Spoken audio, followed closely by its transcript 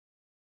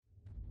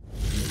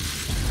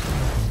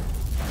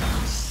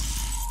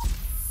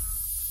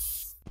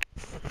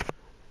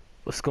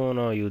What's going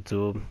on,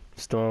 YouTube?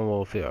 Storm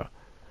Wolf here.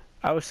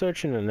 I was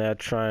searching the net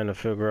trying to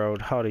figure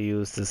out how to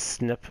use the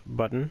SNIP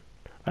button.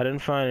 I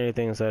didn't find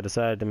anything, so I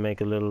decided to make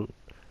a little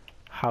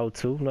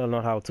how-to. No,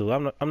 not how-to.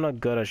 I'm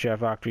not good at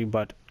SHAREfactory,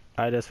 but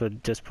I just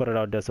would just put it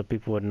out there so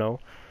people would know.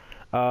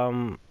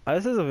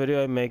 This is a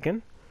video I'm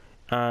making,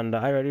 and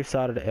I already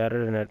started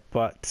editing it,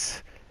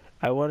 but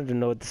I wanted to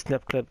know what the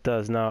SNIP clip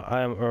does. Now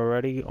I am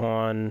already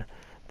on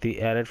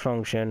the edit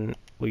function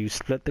where you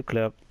split the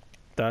clip.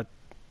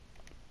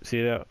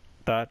 See that?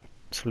 That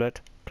split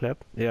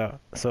clip. Yeah.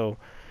 So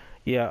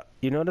yeah,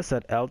 you notice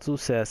that L2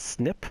 says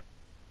snip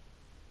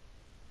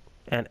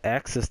and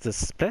X is the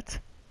split.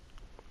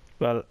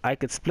 Well, I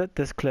could split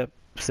this clip,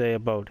 say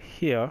about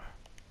here,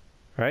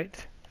 right?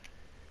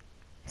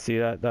 See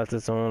that? That's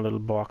its own little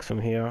box from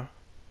here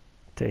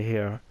to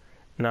here.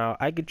 Now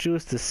I could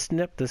choose to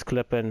snip this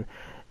clip, and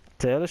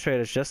to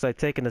illustrate, it's just like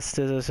taking the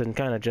scissors and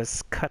kind of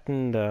just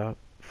cutting the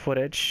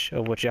footage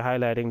of what you're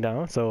highlighting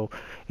down. So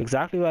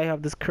exactly where I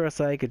have this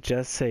cursor, I could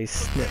just say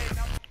snip.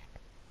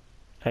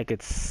 I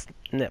could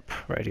snip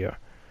right here,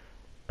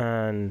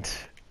 and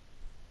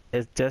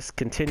it just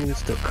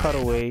continues to cut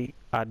away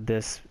at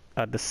the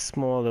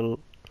small little.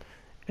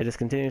 It just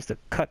continues to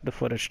cut the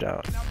footage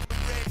down,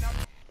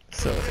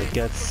 so it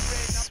gets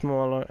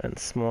smaller and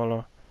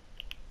smaller.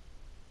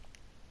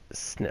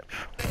 Snip.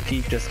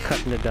 Keep just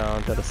cutting it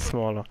down to the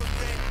smaller.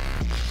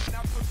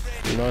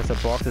 You notice the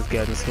box is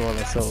getting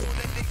smaller, so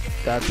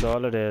that's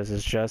all it is.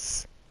 It's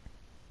just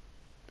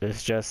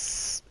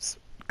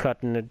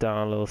cutting it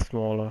down a little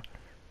smaller.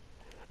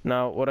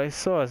 Now what I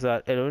saw is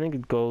that it only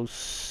goes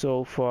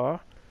so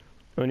far.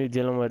 When you're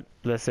dealing with,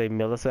 let's say,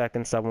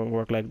 milliseconds, that won't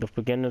work. Like the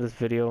beginning of this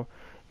video,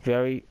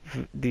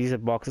 these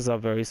boxes are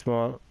very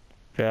small,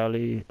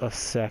 barely a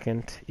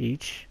second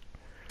each.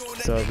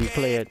 So if you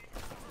play it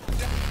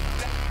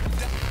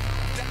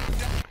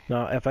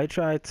now, if I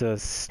try to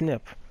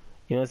snip,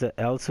 you notice that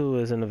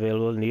L2 isn't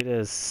available, neither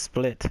is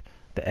split,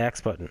 the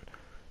X button.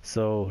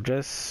 So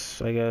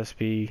just, I guess,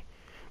 be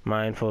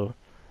mindful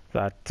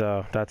that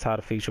that's how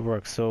the feature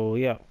works. So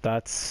yeah,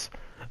 that's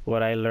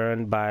what I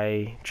learned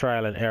by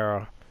trial and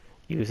error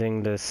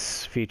using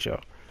this feature.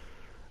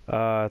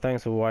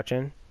 Thanks for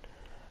watching.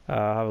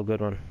 Have a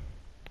good one.